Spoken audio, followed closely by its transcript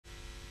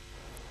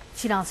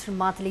चिनाश्री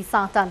मातली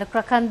सां तालुक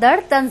रखंदड़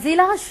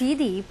तंजीला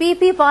शीदी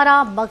पीपी पारां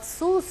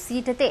मखसूस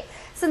सीट ते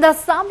सिंध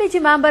असेंबली जी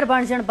मेंबर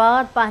बणजण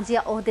बाद पंहिंजे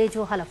उहिदे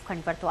जो हलफ़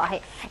खणी वरितो आहे।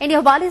 इन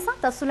हवाले सां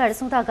तफ़सील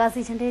ॾिसूं था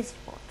गाज़ी झंडेर जी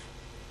रिपोर्ट।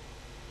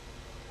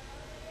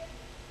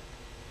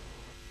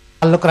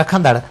 तालुक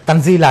रखंदड़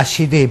तंजीला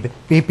शीदी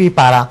पीपी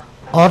पारां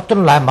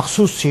औरतुनि लाइ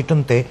मखसूस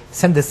सीटुनि ते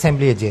सिंध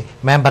असेंबली जे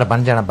मेंबर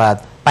बणजण बाद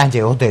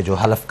पंहिंजे उहिदे जो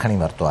हलफ़ खणी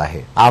वरितो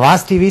आहे।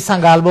 आवाज़ टीवी सां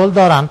ॻाल्हि ॿोल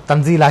दौरान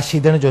तंजीला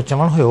शीदण जो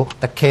चवणु हुयो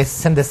त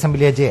खेसि सिंध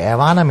असेंबलीअ जे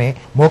ऐवान में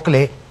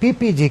मोकिले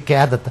पीपी जी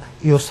क़यादत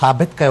इहो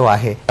साबित कयो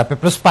आहे त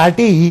पीपल्स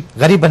पार्टी ई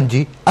ग़रीबनि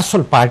जी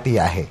असुल पार्टी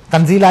आहे।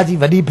 तंजीला जी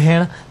वॾी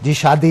भेण जी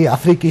शादी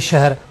अफ्रीकी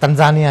शहर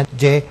तंजानिया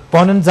जे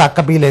पोनंजा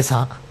कबीले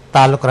सां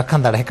तालुक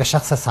रखंदड़ हिक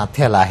शख़्स सां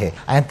थियल आहे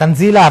ऐं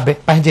तंजीला बि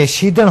पंहिंजे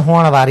शीदण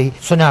हुअण वारी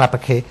सुञाणप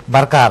खे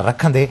बरक़रार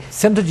रखंदे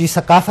सिंध जी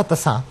सकाफ़त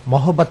सां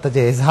मोहबत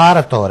जे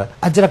इज़हार तौरु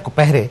अजरक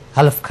पहिरें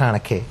हलफ़ खणण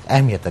खे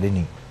अहमियत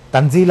ॾिनी।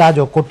 तंजीला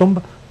जो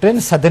कुटुंब 3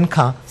 सदियुनि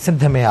खां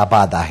सिंध में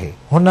आबाद आहे।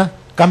 हुन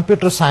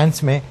कंप्यूटर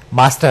साइंस में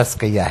मास्टर्स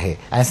कई आहे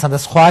ऐं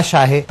संदसि ख़्वाहिश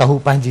आहे त हू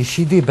पंहिंजी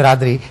शीदी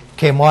बिरादरी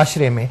खे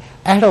मुआशिरे में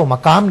अहिड़ो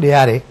मक़ाम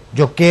ॾियारे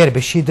जो केर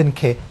बि शीदियुनि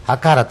खे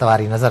हकारत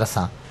वारी नज़र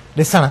सां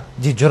ॾिसण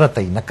जी जुरत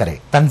ई न करे।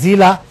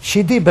 तंजीला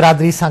शीदी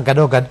बिरादरी सां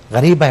गॾोगॾु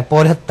ग़रीब ऐं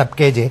पोरियत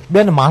तबके जे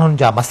ॿियनि माण्हुनि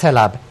जा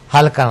मसइला बि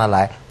हल करण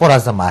लाइ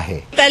पुरज़म आहे।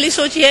 पहली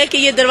सोच ये है कि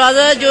ये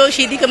दरवाजा जो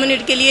शीदी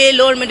कम्युनिटी के लिए,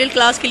 लोअर मिडिल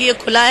क्लास के लिए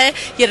खुला है,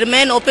 ये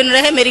रिमेन ओपन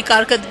रहे मेरी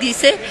कारकर्दगी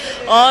से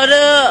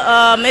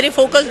और मेरे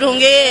फोकस्ड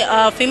होंगे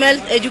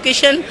फीमेल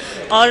एजुकेशन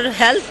और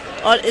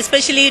हेल्थ और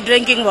स्पेशली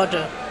ड्रिंकिंग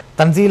वाटर।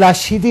 तंजीला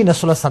शीदी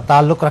नस्ल सां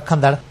ताल्लुक़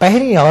रखंदड़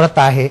पहिरीं औरत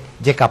आहे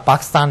जेका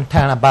पाकिस्तान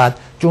ठहण बाद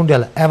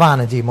चूंडियल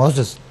ऐवान जी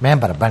मोज़िज़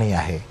मेंबर बणी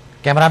आहे।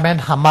 कैमरामैन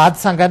हमाद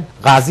सां गॾु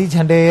गाज़ी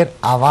झंडेर,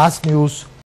 आवाज़ न्यूज़।